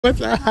What's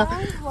up?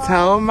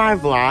 Tell my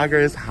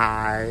vloggers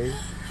hi.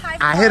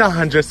 I hit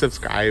 100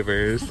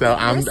 subscribers, so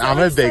I'm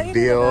a big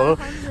deal.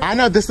 I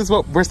know this is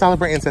what we're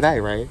celebrating today,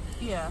 right?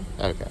 Yeah.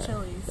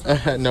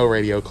 Okay. No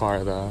radio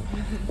car though.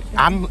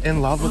 I'm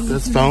in love with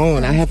this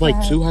phone. I have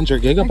like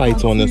 200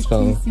 gigabytes on this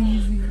phone.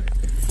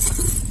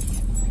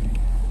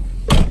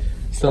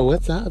 So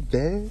what's up,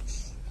 bitch?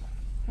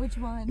 Which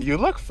one? You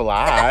look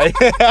fly.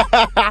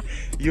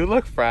 You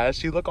look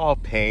fresh. You look all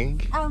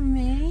pink. Oh,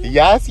 me?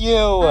 Yes, you.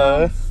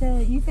 Oh,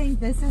 shit. You think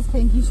this is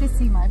pink? You should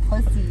see my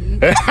pussy.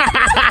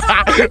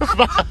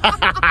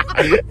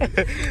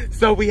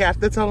 So we have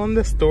to tell them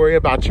the story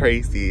about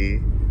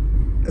Tracy,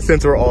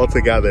 since we're all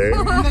together.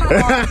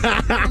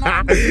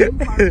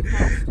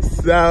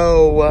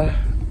 So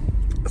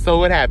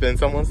what happened?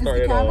 Someone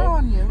started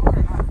on you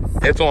or not?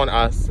 It's on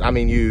us. I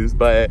mean, yous,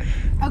 but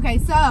okay.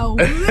 So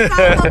we were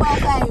at the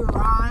buffet,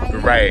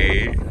 right?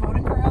 Right.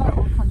 Golden Corral or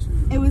Old Country?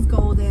 It was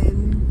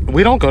Golden.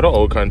 We don't go to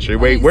Old Country.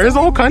 Wait, where's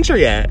Old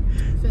Country at?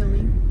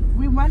 Philly.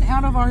 We went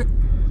out of our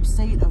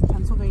state of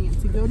Pennsylvania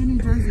to go to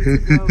New Jersey to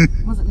go.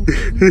 Was it New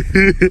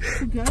Jersey?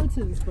 To go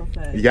to this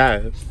buffet.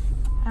 Yes.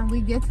 And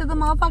we get to the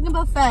motherfucking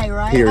buffet,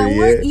 right? Period. And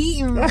we're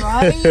eating,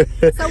 right?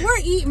 So we're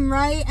eating,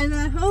 right? And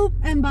then Hope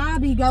and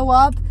Bobby go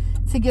up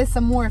to get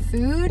some more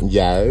food.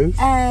 Yes.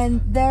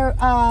 And there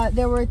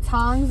were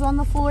tongs on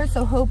the floor,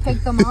 so Hope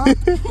picked them up. And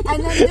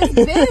then this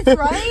bitch,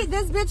 right?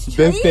 This bitch Tracy.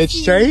 This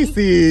bitch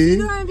Tracy.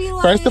 She's gonna be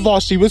like, first of all,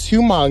 she was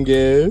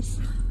humongous.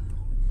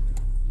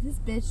 This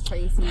bitch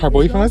Tracy. Her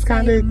boyfriend was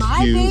kind of cute.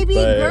 My baby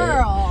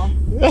girl.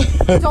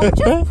 Don't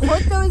just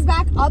put those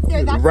back up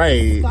there. That's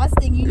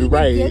disgusting. You need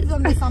to give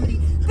them to somebody.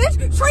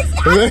 Bitch, Tracy,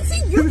 I didn't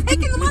see you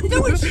picking them up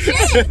doing shit.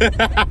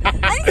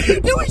 I didn't see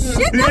you doing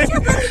shit. That's your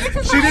really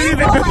interesting. She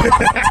didn't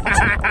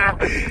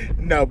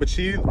even. No, but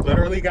she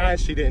literally, guys,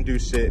 she didn't do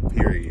shit,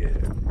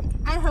 period.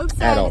 I hope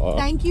so.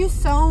 Thank you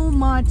so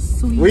much,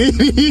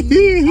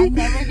 sweetie. I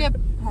never get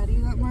petty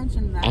that much.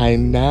 And I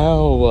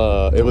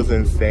know. It was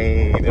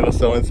insane. It was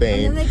so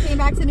insane. And then they came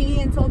back to me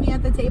and told me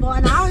at the table,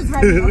 and I was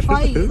ready to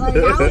fight. Like,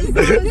 I was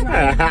ready.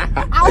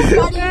 I was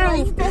ready.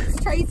 Like,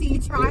 bitch, Tracy,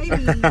 try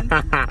me.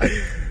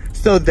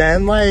 So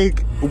then,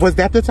 like, was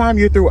that the time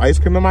you threw ice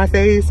cream in my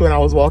face when I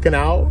was walking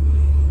out?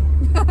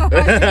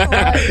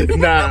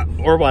 Nah,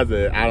 or was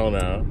it? I don't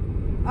know.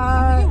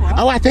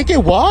 I think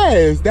it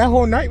was. That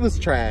whole night was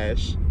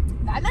trash.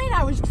 That night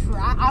I was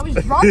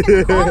drunk in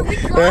the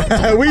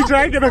car. We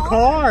drank in a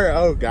car.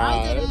 Oh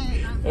God.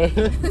 I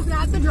didn't.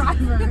 Not the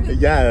driver.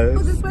 Yes.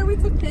 Well, this is where we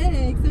took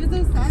pics. There's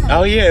no sense.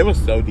 Oh yeah, it was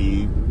so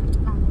deep.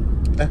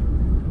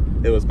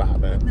 It was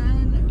popping.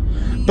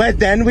 But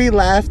then we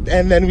left,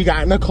 and then we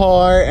got in the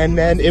car, and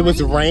then it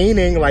was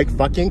raining like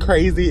fucking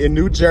crazy in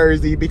New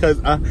Jersey because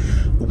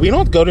we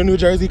don't go to New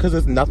Jersey because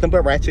it's nothing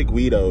but ratchet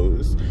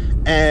Guidos.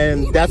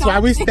 And that's why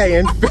we stay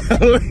in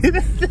Philly.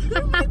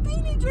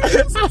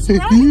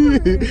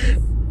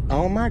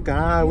 Oh my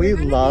God, we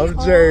love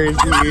Jersey.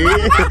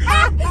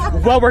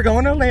 Well, we're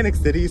going to Atlantic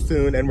City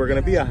soon, and we're going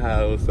to be a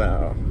hoe,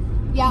 so.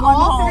 Yeah,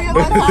 all three of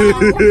us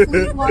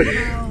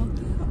are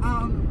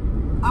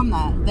I'm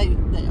not. They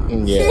are.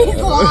 Yeah. She's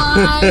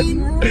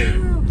lying.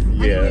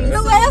 Yeah.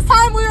 The last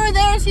time we were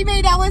there, she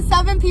made out with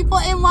 7 people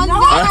in one day. No,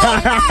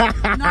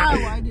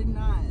 I did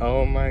not.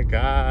 Oh my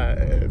God.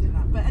 I did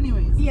not. But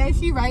anyways. Yeah,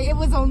 she's right. It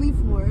was only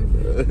 4.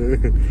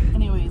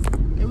 Anyways,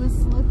 it was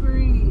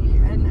slippery,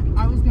 and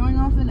I was going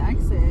off an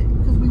exit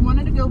because we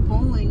wanted to go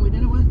bowling. We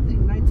didn't want the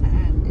night to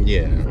end.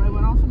 Yeah. So I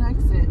went off an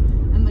exit,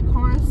 and the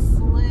car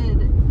slid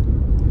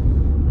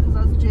because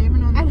I was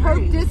jamming on the and her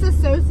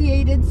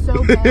disassociated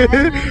so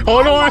bad.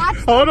 Hold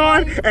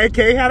on. And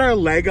Kay had her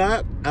leg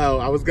up. Oh,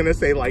 I was gonna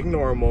say like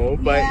normal,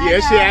 but yeah,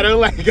 she had her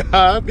leg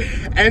up,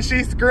 and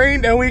she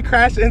screamed, and we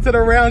crashed into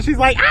the rail. And she's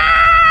like,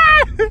 ah!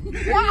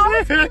 Yeah, I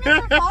was screaming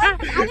for fun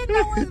because I didn't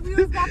know we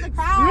was about to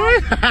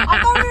crash.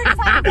 I thought we were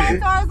just having fun,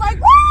 so I was like,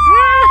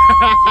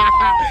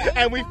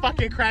 woo! And we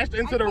fucking crashed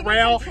into the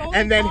rail,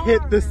 and then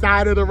hit the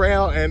side of the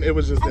rail, and it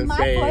was just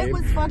insane. My foot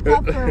was fucked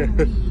up for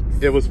weeks.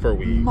 It was for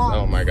weeks. Months.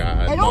 Oh my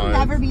God. It'll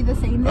never be the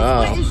same. This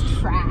foot is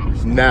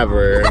trash.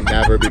 Never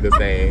be the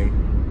same.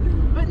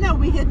 But no,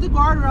 we hit the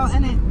guardrail,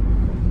 and it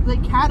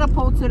like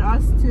catapulted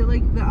us to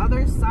like the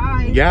other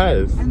side.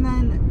 Yes. And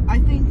then I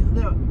think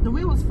the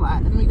wheel was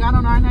flat, and we got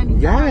on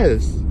I-95.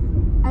 Yes.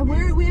 And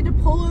we had to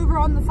pull over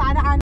on the side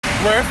of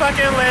I-95. We're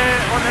fucking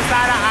lit on the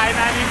side of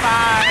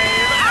I-95.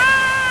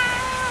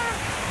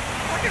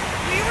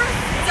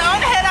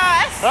 Don't hit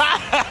us.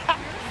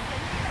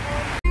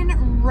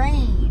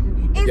 Rain.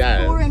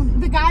 It's pouring.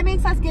 The guy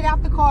makes us get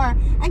out the car,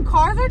 and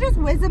cars are just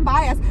whizzing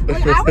by us.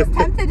 Like, I was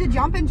tempted to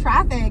jump in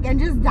traffic and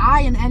just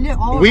die and end it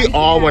all. We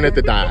all wanted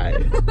to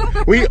die.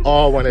 We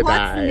all want to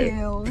die.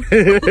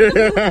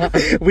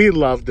 We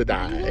love to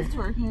die.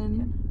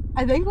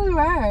 I think we were.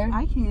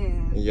 I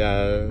can't.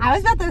 Yeah. I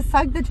was about to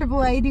suck the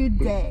AAA dude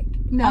dick.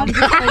 No, I'm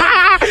just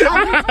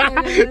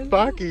kidding.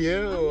 Fuck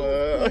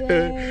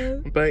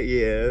you. But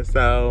yeah,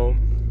 so.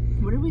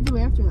 What did we do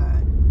after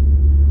that?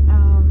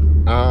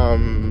 I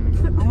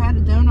had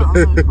a donut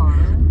on my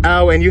car.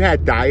 Oh, and you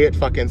had Diet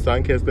fucking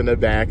Sunkist in the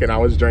back, and I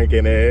was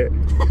drinking it.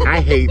 I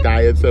hate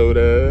Diet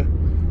soda.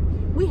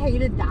 We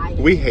hated Diet.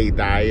 We hate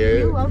Diet.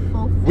 You love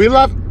full.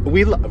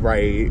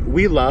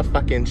 We love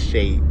fucking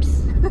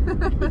shapes.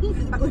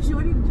 I wish you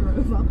would've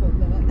drove up with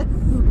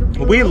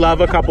that. We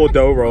love a couple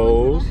dough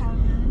rolls.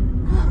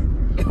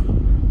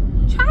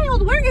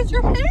 Child, where is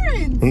your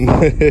parents?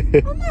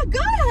 Oh my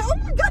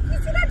god, you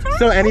see that child?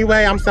 So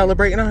anyway, I'm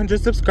celebrating 100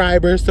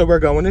 subscribers, so we're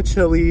going to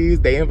Chili's.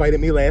 They invited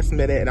me last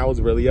minute, and I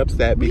was really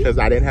upset because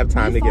I didn't have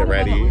time to get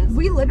ready.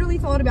 We literally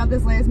thought about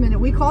this last minute.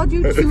 We called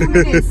you 2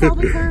 minutes. Sell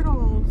the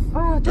turtles.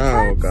 Oh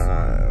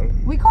God.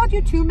 We called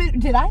you 2 minutes.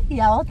 Did I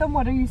yell at them,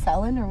 what are you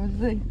selling? Or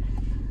was it?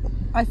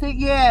 I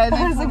think, yeah.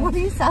 I was like, what are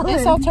you selling?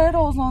 They sell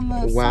turtles on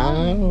the Wow.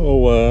 I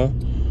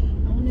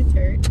want a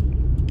turd.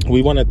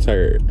 We want a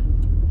turd.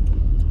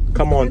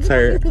 Come on,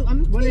 turd.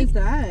 What is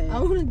that? I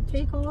want to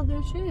take all of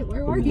their shit.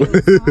 Where are you?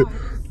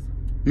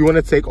 You want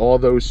to take all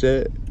those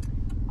shit?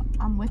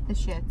 I'm with the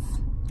shits.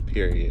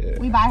 Period.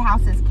 We buy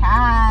houses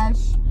cash.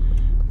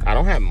 I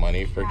don't have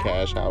money for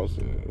cash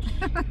houses.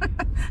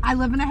 I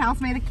live in a house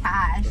made of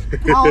cash.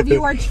 All of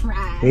you are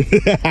trash.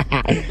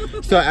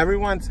 So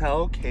everyone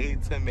tell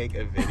Kate to make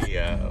a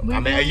video. I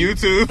mean a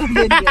YouTube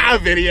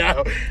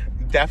video.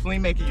 Definitely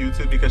make a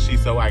YouTube because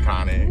she's so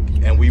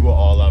iconic and we will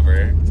all love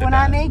her. When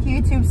I make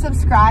YouTube,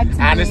 subscribe to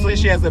me. Honestly,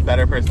 she has a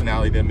better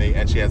personality than me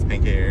and she has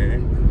pink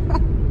hair.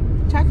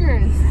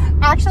 Checkers.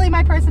 Actually,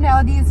 my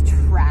personality is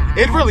trash.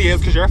 It really is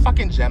because you're a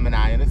fucking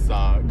Gemini and it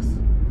sucks.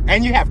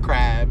 And you have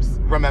crabs.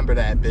 Remember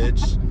that,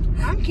 bitch.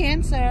 I'm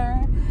Cancer.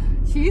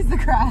 She's the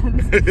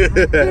crabs.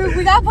 Dude,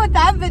 we gotta put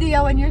that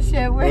video in your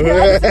shit. Where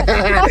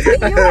that's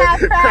what you have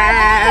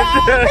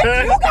crabs.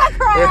 You got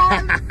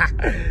crabs.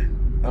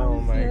 Oh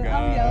my God.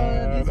 I'm yelling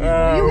at these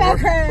people. You got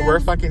crabs. We're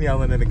fucking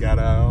yelling in the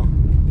ghetto.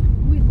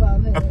 We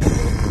love it.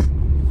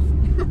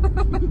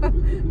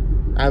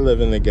 I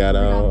live in the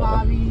ghetto.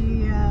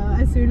 Bobby,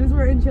 as soon as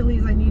we're in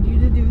Chili's, I need you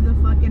to do the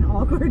fucking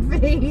awkward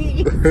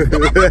face.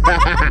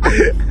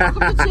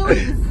 Welcome to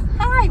Chili's.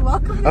 Hi,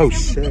 welcome to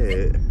Chili's.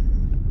 Shit.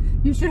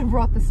 You should have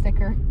brought the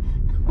sticker.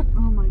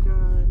 Oh my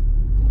God.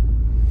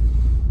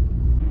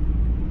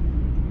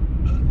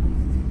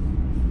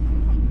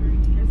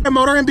 I'm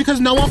motoring because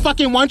no one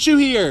fucking wants you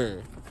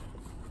here.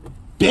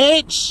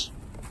 Bitch.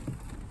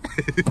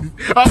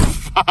 Oh,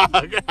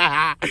 fuck.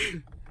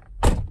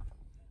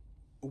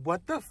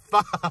 What the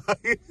fuck?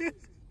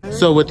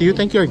 So what do you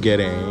think you're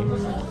getting?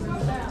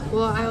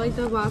 Well, I like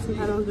the blossom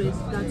petals,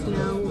 but that's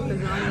no.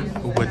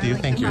 What do you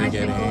think you're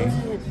getting?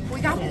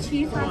 We got the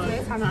cheese right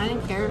this time. I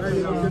didn't care.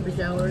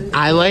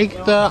 I like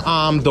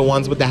the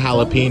ones with the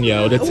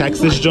jalapeno, the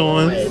Texas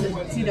Johns.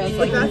 She does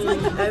like that's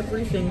like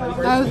everything.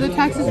 Oh, the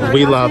Texas.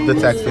 We love the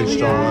Texas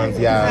Johns.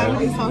 Yeah. What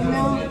are you talking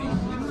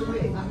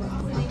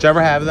about? Did you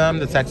ever have them?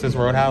 The Texas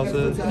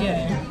Roadhouses?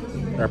 Yeah.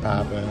 They're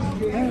popping.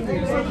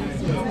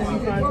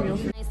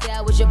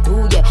 Was your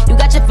boo, yeah. You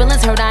got your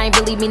feelings hurt, I ain't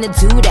really mean to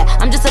do that.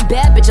 I'm just a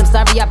bad bitch, I'm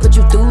sorry I put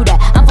you through that.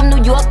 I'm from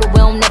New York, but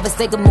we don't never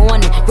say good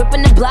morning.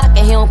 Gripping the block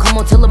and he don't come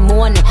on till the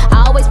morning.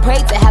 I always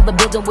prayed to have a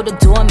building with a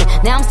doorman.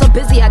 Now I'm so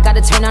busy, I gotta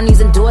turn on these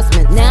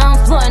endorsements. Now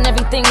I'm flaunting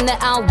everything that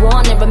I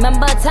wanted.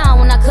 Remember a time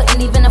when I couldn't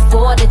even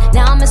afford it.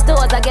 Now I'm in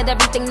stores, I get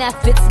everything that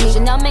fits me.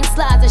 Chanel mink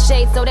slides and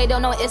shades so they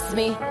don't know it's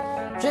me.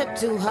 Drip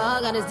too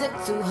hard, gotta zip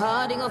too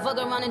hard. They gon' fuck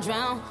around and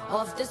drown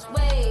off this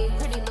way.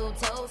 Pretty little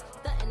toes,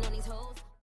 stunting on these hoes.